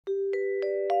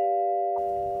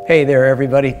Hey there,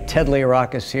 everybody. Ted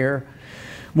Learakos here.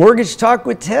 Mortgage Talk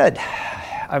with Ted.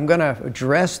 I'm going to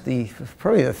address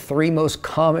probably the three most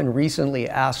common recently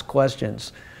asked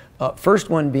questions.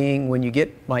 First one being, when you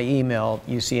get my email,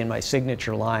 you see in my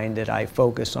signature line that I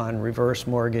focus on reverse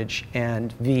mortgage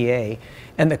and VA.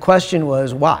 And the question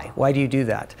was, why? Why do you do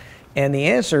that? And the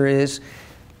answer is,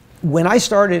 when I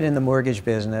started in the mortgage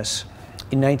business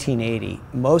in 1980,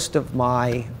 most of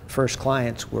my first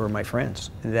clients were my friends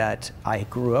that I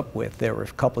grew up with. They were a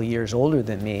couple of years older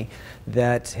than me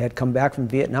that had come back from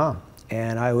Vietnam.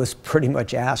 And I was pretty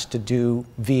much asked to do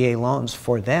VA loans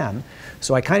for them.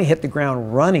 So I kind of hit the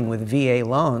ground running with VA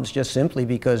loans just simply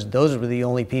because those were the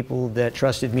only people that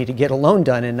trusted me to get a loan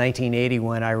done in 1980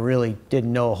 when I really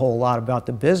didn't know a whole lot about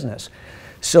the business.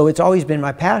 So it's always been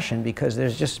my passion because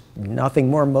there's just nothing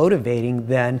more motivating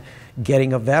than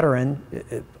getting a veteran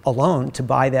a loan to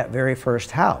buy that very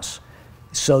first house.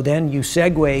 So then you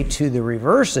segue to the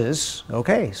reverses.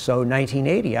 Okay, so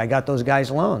 1980, I got those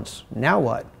guys loans. Now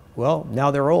what? Well,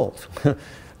 now they're old.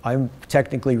 I'm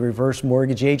technically reverse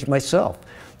mortgage age myself.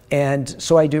 And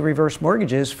so I do reverse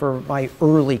mortgages for my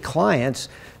early clients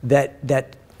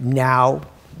that now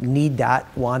need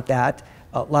that, want that.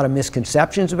 A lot of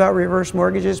misconceptions about reverse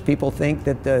mortgages. People think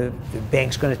that the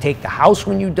bank's going to take the house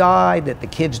when you die, that the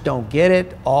kids don't get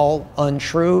it. All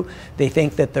untrue. They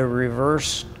think that the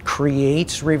reverse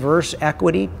creates reverse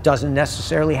equity. Doesn't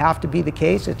necessarily have to be the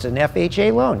case. It's an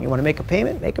FHA loan. You want to make a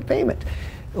payment? Make a payment.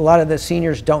 A lot of the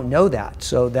seniors don't know that.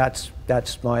 So that's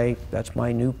my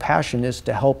new passion, is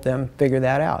to help them figure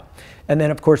that out. And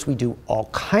then of course we do all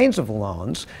kinds of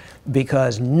loans,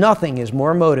 because nothing is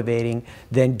more motivating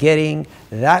than getting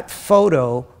that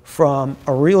photo from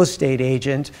a real estate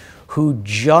agent who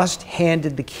just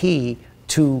handed the key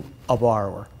to a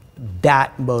borrower.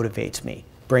 That motivates me.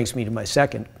 Brings me to my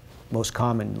second most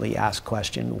commonly asked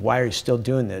question: why are you still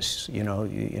doing this?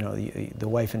 The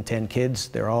wife and 10 kids,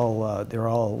 they're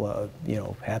all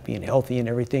happy and healthy and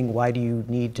everything. Why do you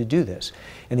need to do this?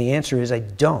 And the answer is, I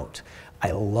don't. I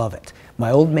love it.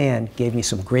 My old man gave me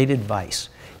some great advice.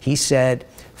 He said,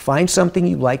 find something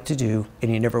you like to do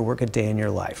and you never work a day in your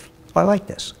life. I like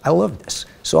this. I love this.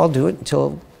 So I'll do it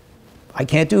until I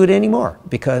can't do it anymore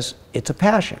because it's a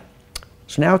passion.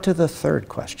 So now to the third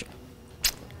question.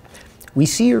 We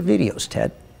see your videos,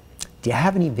 Ted. Do you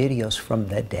have any videos from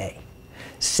the day?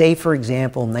 Say, for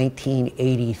example,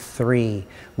 1983,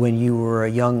 when you were a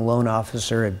young loan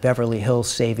officer at Beverly Hills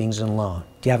Savings and Loan.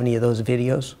 Do you have any of those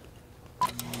videos?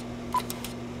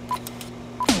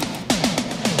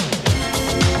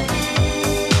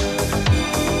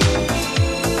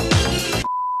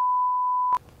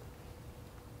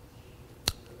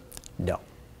 No.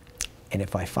 And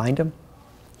if I find them,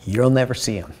 you'll never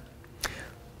see them.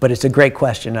 But it's a great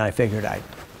question, and I figured I'd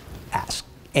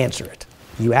answer it.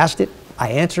 You asked it, I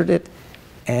answered it,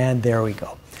 and there we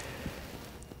go.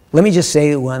 Let me just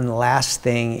say one last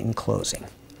thing in closing.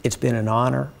 It's been an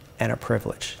honor and a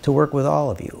privilege to work with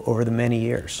all of you over the many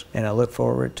years, and I look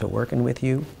forward to working with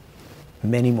you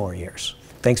many more years.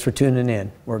 Thanks for tuning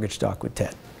in. Mortgage Talk with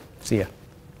Ted. See ya.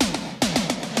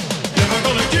 Never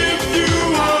gonna give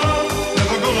you up,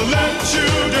 never gonna let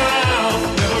you down.